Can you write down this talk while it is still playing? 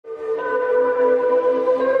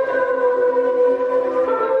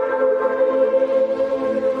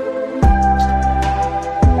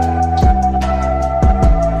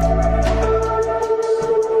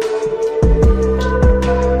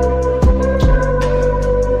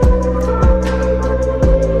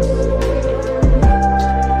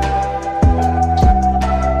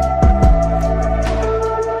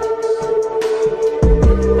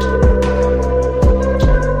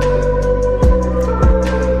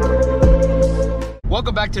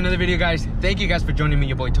Welcome back to another video, guys. Thank you guys for joining me,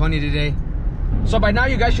 your boy Tony, today. So by now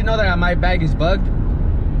you guys should know that my bag is bugged.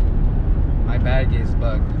 My bag is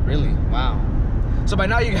bugged. Really? Wow. So by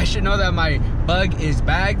now you guys should know that my bug is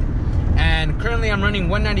bagged, and currently I'm running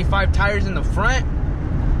 195 tires in the front.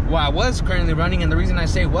 Well, I was currently running, and the reason I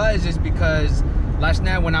say was is because last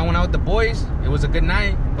night when I went out with the boys, it was a good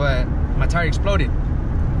night, but my tire exploded.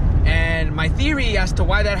 And my theory as to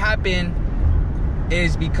why that happened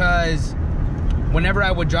is because whenever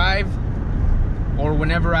I would drive, or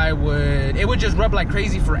whenever I would, it would just rub like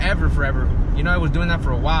crazy forever. You know, I was doing that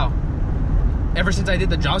for a while. Ever since I did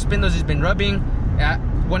the drop spin, those has been rubbing. At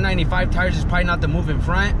 195 tires is probably not the move in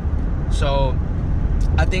front. So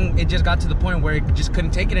I think it just got to the point where it just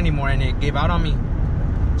couldn't take it anymore, and it gave out on me.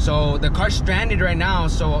 So the car's stranded right now.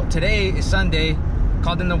 So today is Sunday.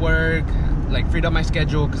 Called into work, like freed up my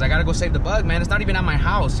schedule because I gotta go save the bug, man. It's not even at my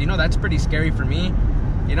house. You know, that's pretty scary for me,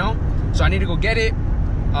 you know? So I need to go get it.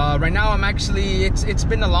 Right now I'm actually, it's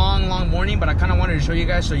been a long morning, but I kind of wanted to show you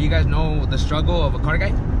guys so you guys know the struggle of a car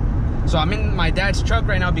guy. So I'm in my dad's truck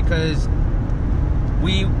right now because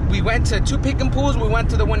we went to 2 pick and pulls. We went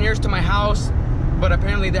to the one nearest to my house, but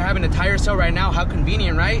apparently they're having a tire sale right now. How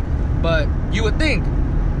convenient, right? But you would think,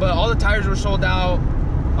 but all the tires were sold out.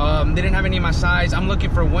 They didn't have any of my size. I'm looking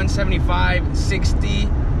for 175, 60,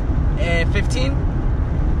 and 15.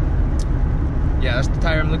 Yeah, that's the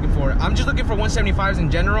tire I'm looking for. I'm just looking for 175s in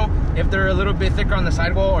general. If they're a little bit thicker on the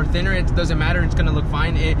sidewall or thinner, it doesn't matter. It's gonna look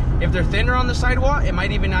fine. If they're thinner on the sidewall, it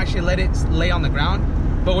might even actually let it lay on the ground.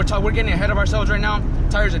 But we're getting ahead of ourselves right now.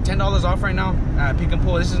 Tires are $10 off right now. Pick and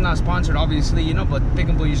Pull. This is not sponsored, obviously, you know, but Pick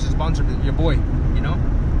and Pull used to sponsor your boy, you know.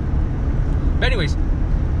 But anyways,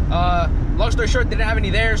 long story short, they didn't have any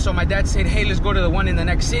there, so my dad said, hey, let's go to the one in the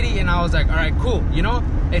next city. And I was like, all right, cool. You know,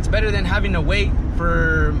 it's better than having to wait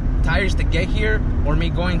for tires to get here, or me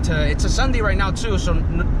going to, it's a Sunday right now too, so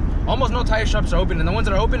almost no tire shops are open, and the ones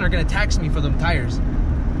that are open are going to tax me for them tires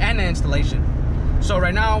and the installation. So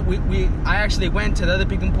right now I actually went to the other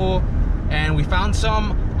Pick and Pull, and we found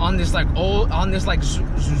some on this like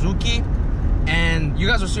Suzuki, and you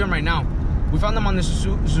guys will see them right now. We found them on this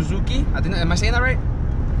Suzuki. I think, am I saying that right?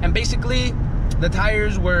 And basically the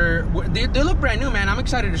tires they look brand new, man. I'm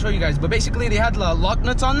excited to show you guys, but basically they had the lock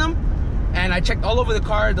nuts on them, and I checked all over the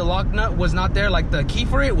car. The lock nut was not there, like the key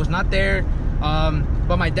for it was not there.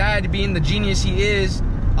 But my dad, being the genius he is,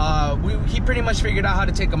 he pretty much figured out how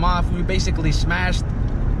to take them off. We basically smashed,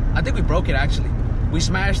 I think we broke it actually. We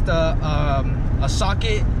smashed a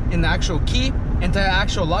socket in the actual key, into the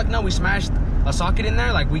actual lock nut. We smashed a socket in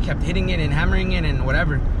there, like we kept hitting it and hammering it and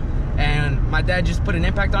whatever. And my dad just put an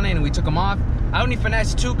impact on it, and we took them off. I only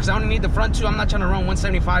finessed 2 because I only need the front 2. I'm not trying to run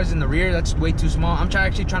 175s in the rear. That's way too small. I'm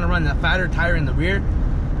actually trying to run the fatter tire in the rear,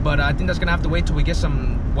 but I think that's gonna have to wait till we get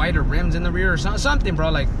some wider rims in the rear or something, bro.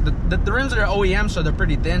 Like the rims are OEM, so they're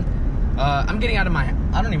pretty thin. I'm getting out of my,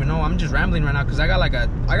 I don't even know. I'm just rambling right now because I got like a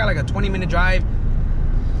 20-minute drive.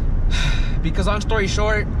 Because long story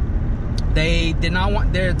short, they did not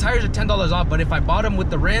want, their tires are $10 off, but if I bought them with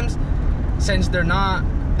the rims, since they're not,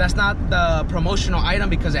 that's not the promotional item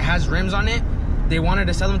because it has rims on it, they wanted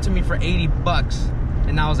to sell them to me for 80 bucks.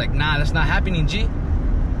 And I was like, nah, that's not happening, G.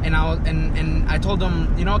 And I told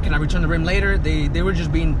them, you know, can I return the rim later? They were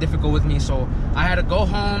just being difficult with me, so I had to go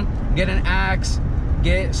home, get an axe,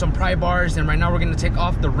 get some pry bars, and right now we're gonna take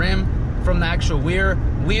off the rim from the actual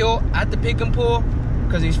wheel at the Pick and Pull,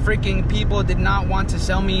 because these freaking people did not want to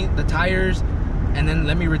sell me the tires and then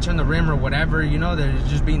let me return the rim or whatever. You know, they're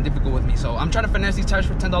just being difficult with me. So I'm trying to finesse these tires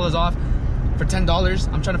for $10 off. For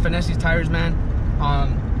 $10, I'm trying to finesse these tires, man.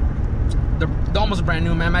 They're almost brand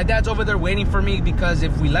new, man. My dad's over there waiting for me because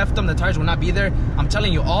if we left them, the tires would not be there. I'm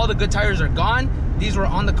telling you, all the good tires are gone. These were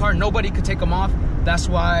on the car. Nobody could take them off. That's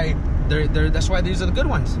why that's why these are the good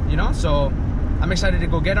ones, you know. So I'm excited to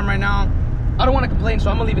go get them right now. I don't want to complain,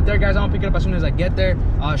 so I'm gonna leave it there, guys. I'm gonna pick it up as soon as I get there.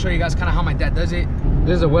 I'll show you guys kind of how my dad does it.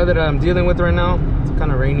 This is the weather that I'm dealing with right now. It's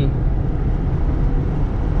kind of rainy.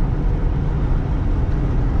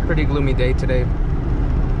 Pretty gloomy day today.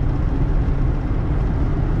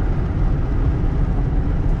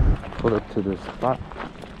 Pull up to this spot.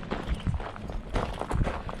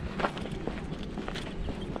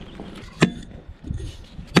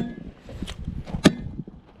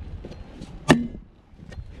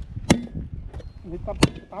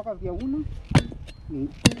 Hagas de uno y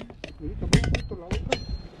ahorita voy a poner la otra.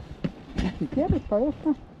 Si quieres para esta,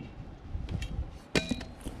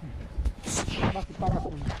 vas a parar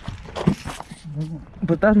con.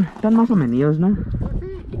 Pues están más o menos, ¿no? Pues sí,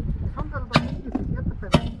 son del 2017,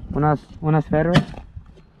 pero. Unas ferros.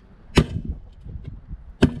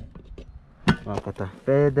 Acá está,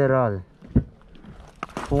 Federal.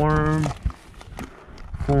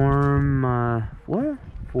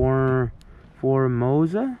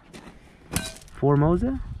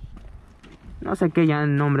 Formosa. No sé qué ya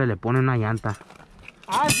nombre le pone una llanta.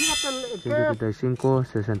 Ah, fíjate, 135,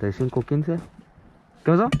 65, 15.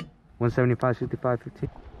 ¿Qué pasó? 175, 55,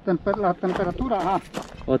 50. la temperatura, ajá.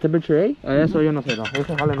 ¿O temperature A? Eso yo no sé, no.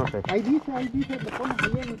 Eso jale no sé. Ahí dice, le pones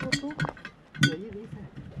ahí en el YouTube. Y ahí dice.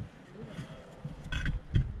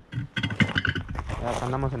 Ya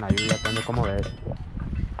andamos en la lluvia, depende cómo ves.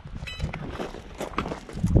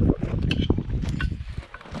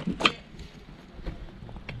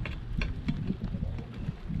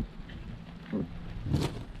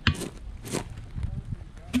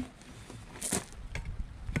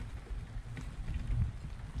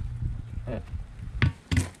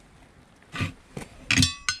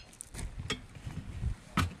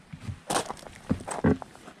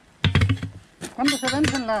 ¿Cuándo se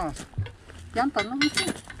vencen las llantas, no viste?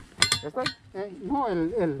 ¿Esta? No,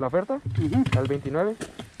 ¿La oferta? ¿Al 29?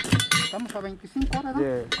 Estamos a 25 horas, ¿no?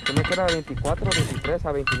 Se me queda 24, 23,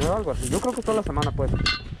 a 29, algo así. Yo creo que toda la semana, pues.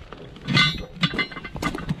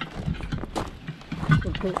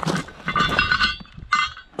 Porque...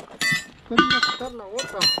 ¿Cuándo iba a quitar la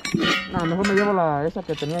otra? No, mejor me llevo esa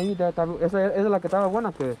que tenía ahí. Esa es la que estaba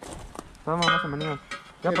buena, que estaba más o menos.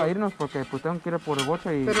 Ya para irnos, porque pues tengo que ir por el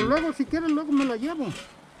boche y... Pero luego, si quieres, luego me la llevo.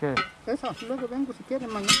 ¿Qué? Esa, luego vengo si quieres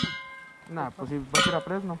mañana. Nah, pues si vas a ir a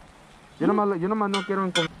Fresno. Yo nomás no quiero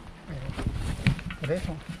encontrar... Por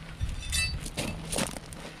eso.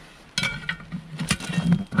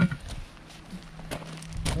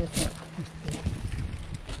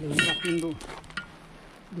 Le iba haciendo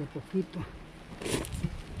de poquito.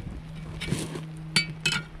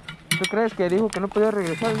 ¿Tú crees que dijo que no podía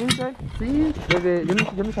regresar, Lindsay? Sí.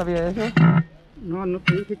 Yo no sabía eso. No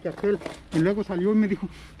te dije que aquel. Y luego salió y me dijo,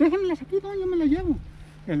 déjenmelas aquí, no, yo me las llevo.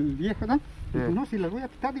 El viejo, ¿verdad? Sí. Dijo, no, si las voy a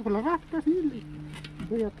quitar, dijo, las vas a quitar, sí.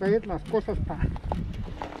 Voy a traer las cosas para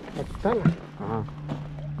quitarlas. Ajá.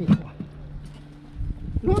 Dijo,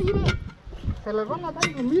 no, mire, se las van a dar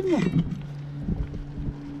lo mismo.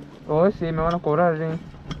 Oh, sí, me van a cobrar, sí.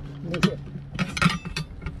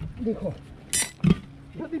 Dijo,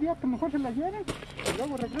 yo diría que mejor se la lleven y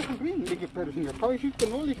luego regresan bien. Dije, pero si me acaba de decir que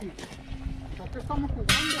no, dije, ¿por qué estamos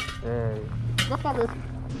jugando? Ya sabes.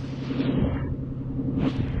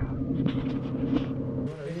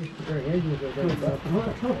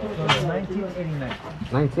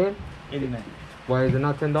 19? 89. Why is it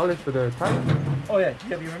not $10 for the card? Oh yeah, do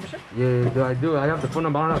you have your membership? Yeah, I do. I have the phone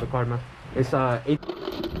number. I don't have the card, man. It's 8.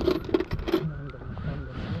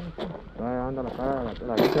 Anda la cara,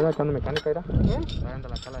 la gente era echando mecánica, ¿era? Anda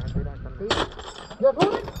la cara, la gente era echando. ¿Ya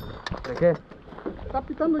sabes? ¿De qué? Está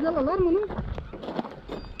pitando ya la alarma, ¿no?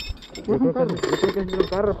 Yo creo que es un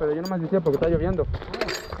carro, pero yo nomás decía porque está lloviendo.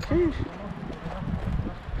 Sí.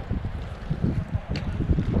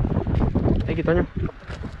 Hey, Toño.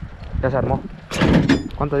 Ya se armó.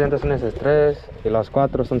 ¿Cuántas llantas son esas? 3 y las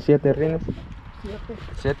 4 son 7 rines.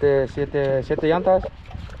 7 llantas.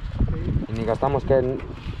 Y ni gastamos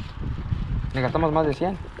más de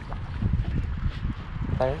 100.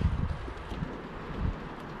 ¿Está bien?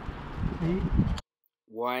 Sí.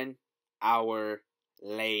 1 hour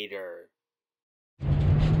later.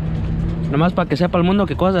 Nomás para que sepa el mundo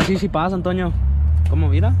que cosas así sí pasan, Toño. ¿Cómo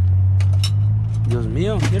mira? Dios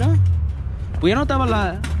mío, mira. Pues ya no estaba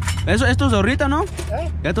la... Esto es de ahorita, ¿no?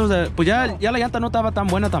 Pues ya la llanta no estaba tan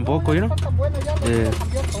buena tampoco, ¿no? No está tan buena, ya lo he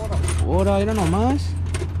abierto ahora. Ahora, mira nomás.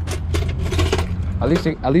 At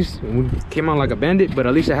least we came out like a bandit, but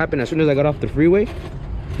at least it happened as soon as I got off the freeway.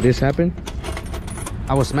 This happened.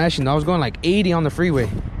 I was smashing. I was going like 80 on the freeway.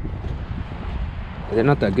 They're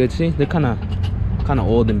not that good, see? They're kind of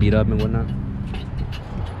old and beat up and whatnot.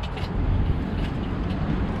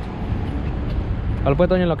 Al pues,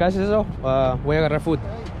 Toño, lo que haces eso, voy a agarrar food.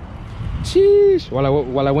 Sheesh.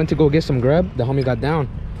 While I went to go get some grub, the homie got down.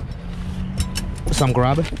 Some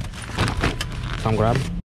grub.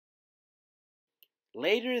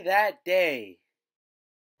 Later that day.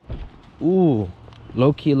 Ooh,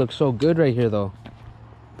 low-key looks so good right here though.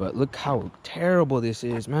 But look how terrible this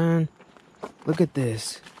is, man. Look at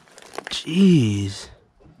this. Jeez,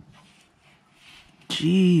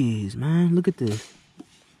 man, look at this.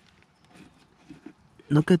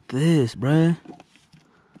 Look at this, bruh.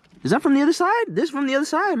 Is that from the other side? This is from the other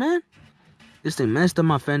side, man. This thing messed up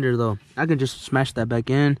my fender though. I can just smash that back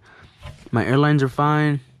in. My airlines are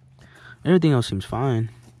fine. Everything else seems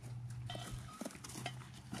fine.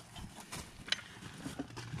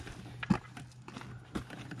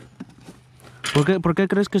 ¿Por qué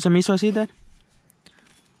crees que se me hizo así, Dad?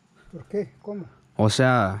 ¿Por qué? ¿Cómo? O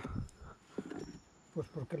sea... Pues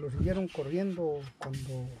porque lo siguieron corriendo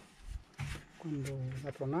cuando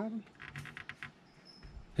la tronaron.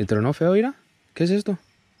 ¿Y tronó feo, mira? ¿Qué es esto?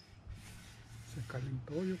 Se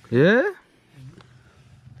calentó, yo creo. ¿Yeah?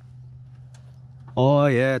 Oh,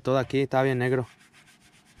 yeah, todo aquí está bien negro.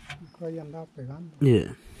 Yo creo que ahí andaba pegando.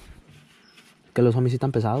 Yeah. Que los zombies sí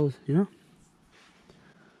están pesados, ¿you know?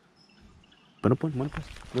 Pero pues, bueno, pues,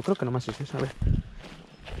 yo creo que nomás es eso, a ver.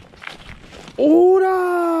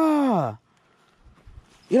 ¡Hora!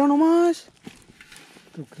 Mira nomás.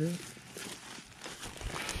 ¿Tú crees?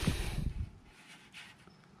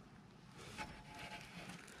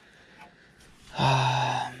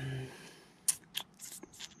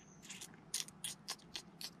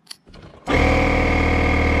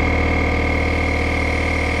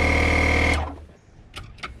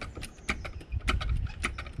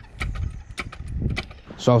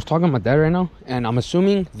 So I was talking about that right now, and I'm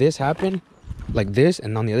assuming this happened like this,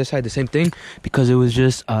 and on the other side the same thing, because it was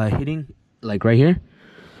just hitting like right here.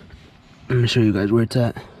 Let me show you guys where it's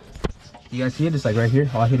at. You guys see it? It's like right here,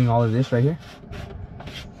 all hitting all of this right here.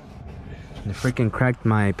 And it freaking cracked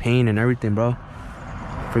my pane and everything, bro.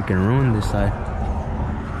 Freaking ruined this side.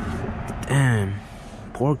 Damn,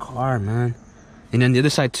 poor car, man. And then the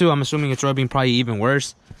other side too, I'm assuming it's rubbing probably even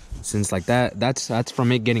worse, since like that's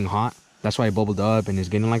from it getting hot. That's why it bubbled up and it's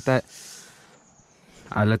getting like that.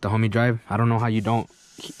 I let the homie drive. I don't know how you don't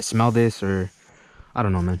smell this, or I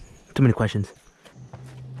don't know, man. Too many questions.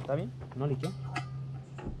 ¿Está bien? ¿No liqueó?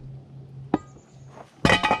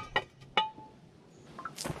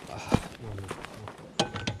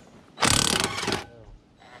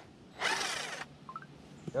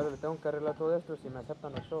 Y ahora le tengo que arreglar todo esto si me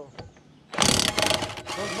aceptan el show.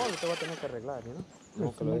 No, te voy a tener que arreglar, ¿no?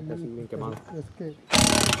 Como que lo deje así bien quemado. Es que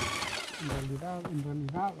en realidad,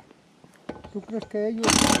 ¿tú crees que ellos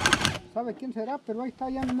sabe quién será? Pero ahí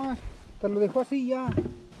está ya nomás, te lo dejó así ya.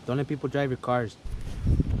 Don't let people drive your cars.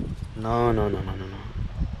 No.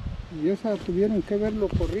 Y esa tuvieron que verlo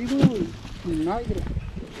corrido y sin aire.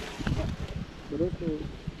 Por eso.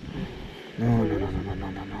 No.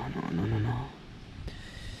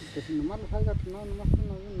 Porque si nomás lo salga tronado, nomás no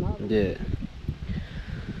ven nada. Yeah.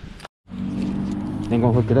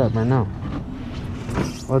 Tengo que hook it up right now.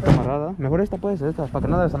 Otra amarrada. Mejor esta puede ser esta, para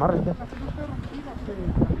que no desamarre. Sale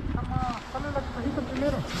la cajita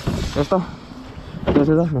primero. ¿Esta? ¿Qué es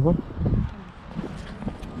esta? Mejor.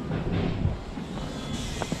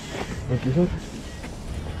 Aquí sí.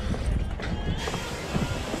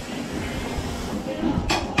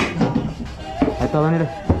 Ahí está, mira.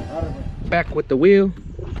 Back with the wheel.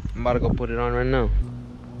 I'm about to go put it on right now.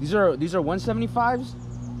 These are 175s.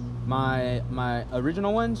 My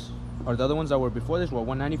original ones, or the other ones that were before this, were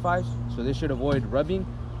 195s. So this should avoid rubbing,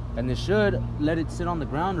 and this should let it sit on the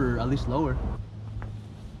ground, or at least lower.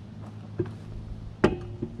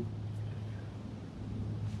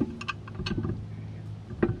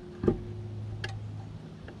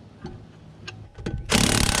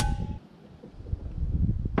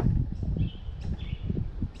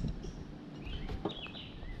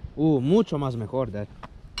 Mucho más mejor, Dad.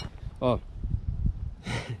 Oh.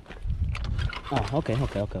 Oh, okay.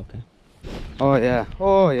 Oh yeah.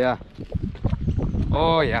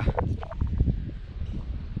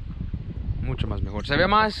 Mucho más mejor. Se ve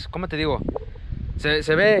más, ¿cómo te digo?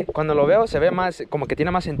 Se ve, cuando lo veo, se ve más, como que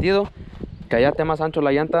tiene más sentido. Que allá esté más ancho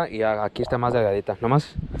la llanta y aquí esté más delgadita.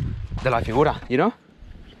 Nomás de la figura, you know?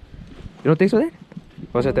 You don't think so, Dad?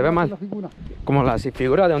 O sea, te ve más como la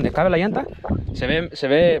figura de donde cabe la llanta. Se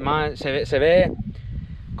ve más, se ve,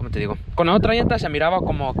 ¿cómo te digo? Con la otra llanta se miraba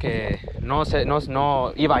como que no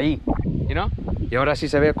iba ahí, you know? Y ahora sí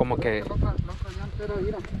se ve como que...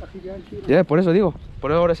 Yeah, por eso digo.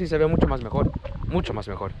 Por eso ahora sí se ve mucho más mejor. Mucho más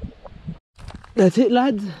mejor. That's it,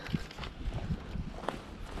 lads.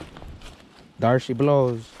 Darcy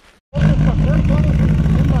blows.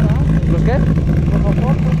 ¿Los qué?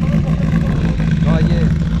 Oh, yeah.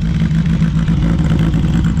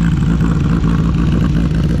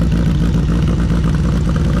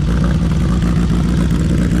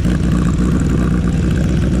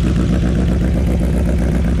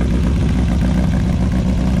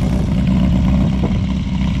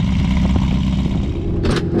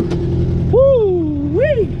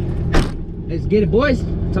 Let's get it, boys.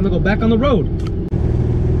 Time to go back on the road.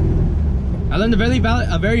 I learned a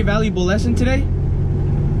very valuable lesson today.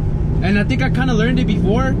 And I think I kind of learned it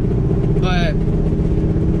before, but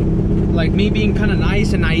like me being kind of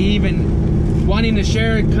nice and naive and wanting to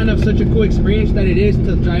share kind of such a cool experience that it is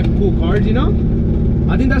to drive cool cars, you know?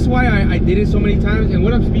 I think that's why I did it so many times. And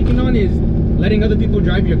what I'm speaking on is letting other people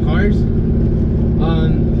drive your cars.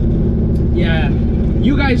 Yeah,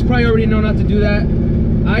 you guys probably already know not to do that.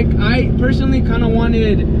 I personally kind of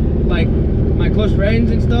wanted like my close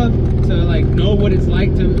friends and stuff to like know what it's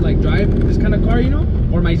like to like drive this kind of car, you know,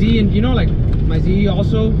 or my Z, and you know, like my Z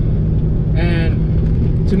also.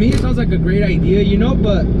 And to me it sounds like a great idea, you know,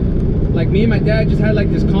 but like me and my dad just had like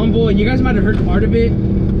this convo, and you guys might have heard part of it,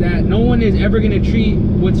 that no one is ever gonna treat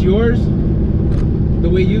what's yours the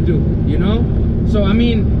way you do, you know. So I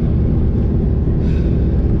mean,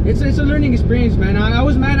 it's a learning experience, man. I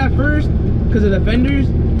was mad at first because of the fenders,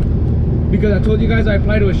 because I told you guys I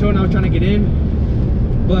applied to a show and I was trying to get in,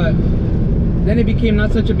 but then it became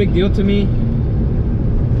not such a big deal to me,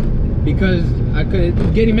 because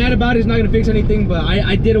getting mad about it is not going to fix anything. But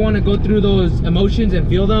I did want to go through those emotions and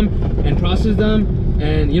feel them and process them,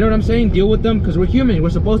 and you know what I'm saying, deal with them, because we're human. We're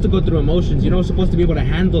supposed to go through emotions, you know. We're supposed to be able to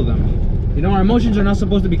handle them, you know. Our emotions are not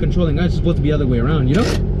supposed to be controlling us. It's supposed to be the other way around, you know.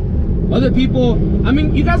 Other people, I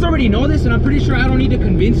mean, you guys already know this, and I'm pretty sure I don't need to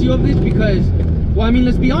convince you of this, because, well, I mean,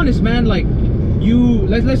 let's be honest, man. Like,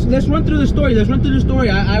 let's run through the story. Let's run through the story.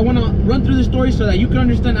 I want to run through the story so that you can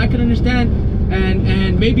understand, I can understand,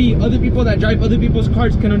 and maybe other people that drive other people's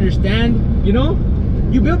cars can understand, you know.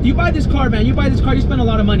 You buy this car, man. You buy this car, you spend a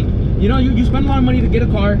lot of money, you know. You spend a lot of money to get a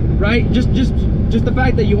car, right? Just the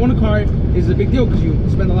fact that you own a car is a big deal, because you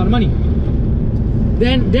spend a lot of money.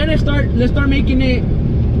 Then let's start making it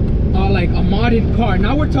like a modded car.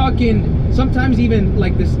 Now we're talking sometimes even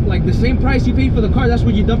like this, like the same price you paid for the car, that's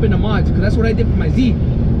what you dump into mods, because that's what I did for my Z.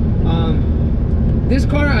 This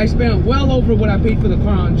car I spent well over what I paid for the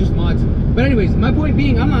car on just mods. But anyways, my point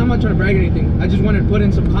being, I'm not trying to brag or anything. I just wanted to put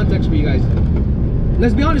in some context for you guys.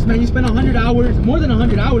 Let's be honest, man. You spend 100 hours, more than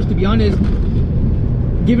 100 hours to be honest,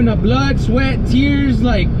 giving up blood, sweat, tears,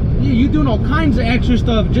 like you doing all kinds of extra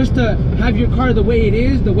stuff just to have your car the way it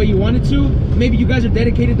is, the way you want it to. Maybe you guys are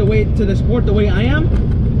dedicated to the sport the way I am,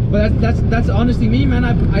 but that's honestly me, man.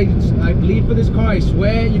 I bleed for this car. I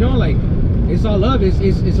sweat, you know, like it's all love.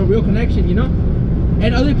 It's a real connection, you know.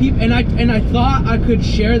 And other people, and I thought I could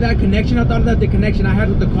share that connection. I thought that the connection I had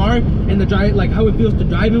with the car and the drive, like how it feels to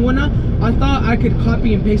drive and whatnot, I thought I could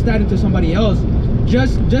copy and paste that into somebody else,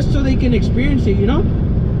 just so they can experience it, you know.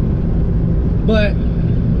 But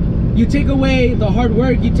you take away the hard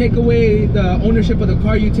work, you take away the ownership of the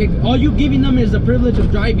car, all you giving them is the privilege of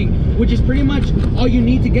driving, which is pretty much all you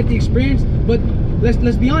need to get the experience. But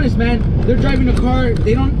let's be honest, man. They're driving a car,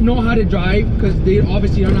 they don't know how to drive, because they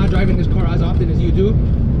obviously are not driving this car as often as you do.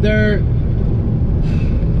 They're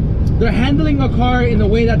handling a car in a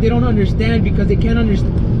way that they don't understand, because they can't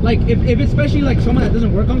understand, like if especially like someone that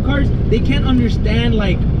doesn't work on cars, they can't understand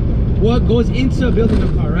like what goes into building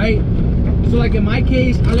a car, right? So like in my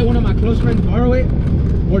case, I let one of my close friends borrow it,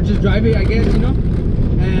 or just drive it, I guess, you know.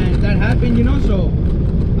 And that happened, you know. So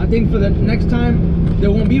I think for the next time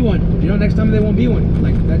there won't be one, you know. Next time there won't be one.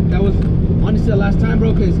 Like that was honestly the last time,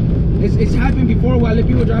 bro, because it's happened before where I let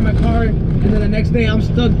people drive my car, and then the next day I'm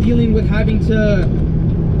stuck dealing with having to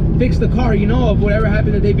fix the car, you know, of whatever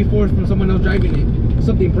happened the day before from someone else driving it.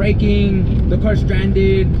 Something breaking, the car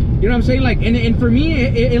stranded, you know what I'm saying? Like, and for me,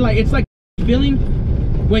 it's like feeling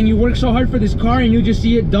when you work so hard for this car and you just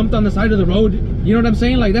see it dumped on the side of the road, you know what I'm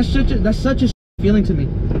saying? Like that's such a feeling to me,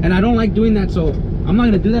 and I don't like doing that. So I'm not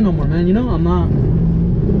gonna do that no more, man. You know, I'm not.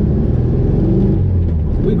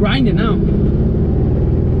 We grinding now.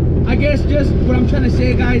 I guess just what I'm trying to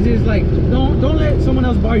say, guys, is like don't let someone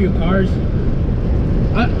else borrow your cars.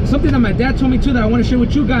 Something that my dad told me too that I want to share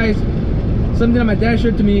with you guys. Something that my dad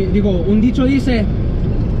shared to me. Digo, un dicho dice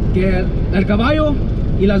que el caballo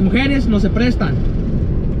y las mujeres no se prestan.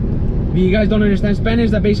 If you guys don't understand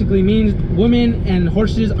Spanish, that basically means women and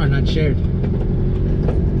horses are not shared.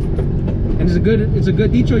 And it's a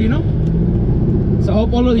good dicho, you know. So I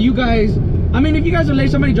hope all of you guys, I mean, if you guys are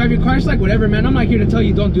letting somebody drive your car, it's like whatever, man. I'm not here to tell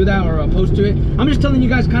you don't do that or opposed to it. I'm just telling you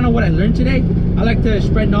guys kind of what I learned today. I like to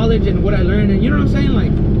spread knowledge and what I learned, and you know what I'm saying?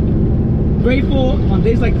 Like, grateful on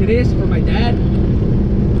days like this for my dad.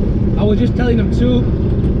 I was just telling him too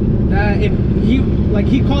that if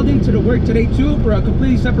he called into the work today too for a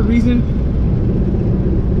completely separate reason.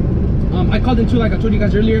 I called in too, like I told you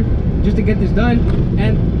guys earlier, just to get this done.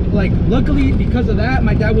 And like luckily because of that,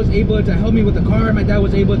 my dad was able to help me with the car. My dad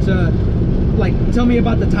was able to like tell me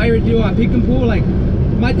about the tire deal at Pick and Pull. Like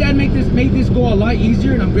my dad made this go a lot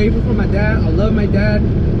easier, and I'm grateful for my dad. I love my dad.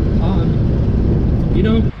 You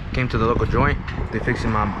know, came to the local joint. They're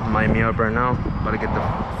fixing my me up right now. About to get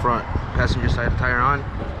the front passenger side tire on.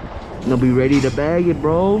 They'll be ready to bag it,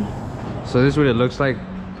 bro. So this is what it looks like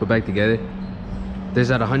put back together. This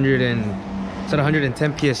is at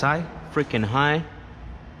 110 psi, freaking high.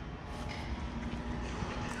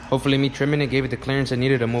 Hopefully me trimming it gave it the clearance I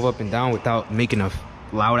needed to move up and down without making a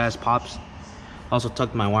loud ass pops. Also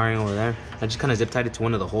tucked my wiring over there. I just kind of zip tied it to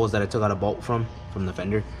one of the holes that I took out a bolt from the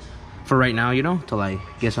fender. For right now, you know, till I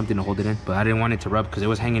get something to hold it in. But I didn't want it to rub because it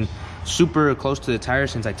was hanging super close to the tire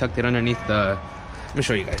since I tucked it underneath the... Let me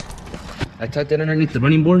show you guys. I tucked it underneath the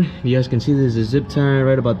running board. You guys can see there's a zip tie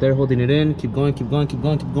right about there holding it in. Keep going, keep going, keep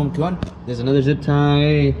going, keep going, keep going. There's another zip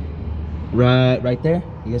tie right there.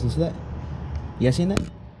 You guys can see that? You guys seen that?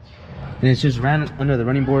 And it's just ran under the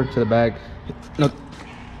running board to the bag. Look.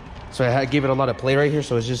 So I gave it a lot of play right here,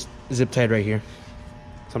 so it's just zip tied right here.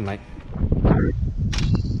 Something like.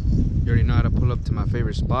 You already know how to pull up to my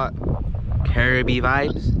favorite spot. Caribbean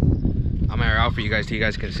vibes. I'm gonna air out for you guys so you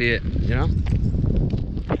guys can see it, you know?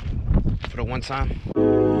 For the one time.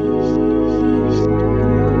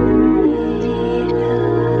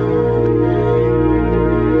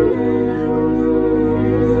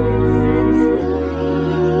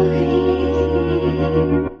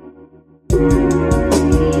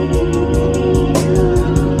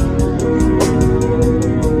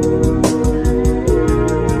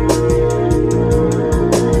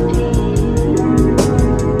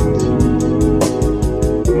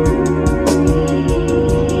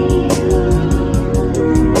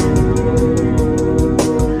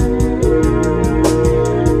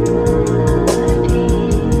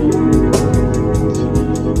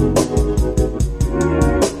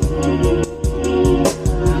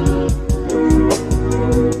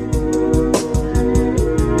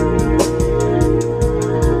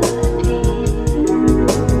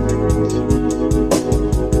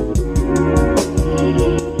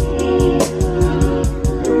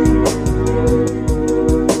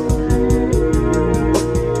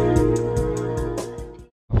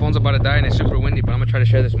 About to die and it's super windy, but I'm gonna try to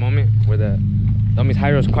share this moment where the Dummy's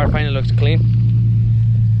Hyro's car finally looks clean.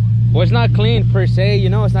 Well, it's not clean per se, you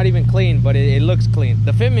know, it's not even clean, but it looks clean.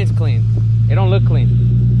 The fitment's clean. It don't look clean.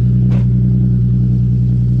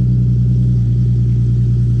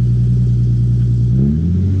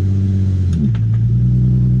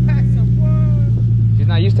 She's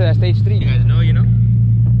not used to that stage 3. You guys know, you know?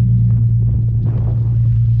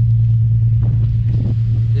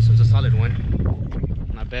 This one's a solid one.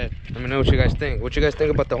 Bad. Let me know what you guys think. What you guys think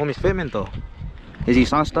about the homie's fitment though? Is he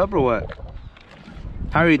sauced up or what?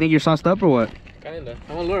 Harry, you think you're sauced up or what? Kinda.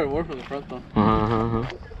 I'm a little more from the front though.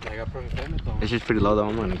 I got perfect fitment though. It's just pretty low though.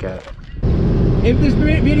 I'm gonna get. If this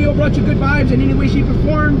video brought you good vibes in any way, shape, or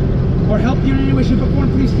form, or helped you in any way, shape, or form,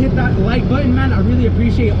 please hit that like button, man. I really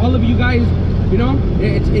appreciate all of you guys. You know,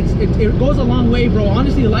 it goes a long way, bro.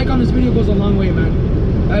 Honestly, a like on this video goes a long way, man.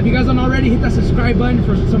 If you guys don't already, hit that subscribe button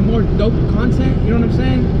for some more dope content. You know what I'm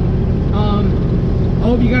saying? I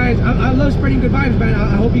hope you guys, I love spreading good vibes, man.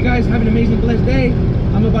 I hope you guys have an amazing, blessed day.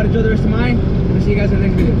 I'm about to enjoy the rest of mine. And I'll see you guys in the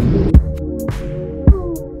next video.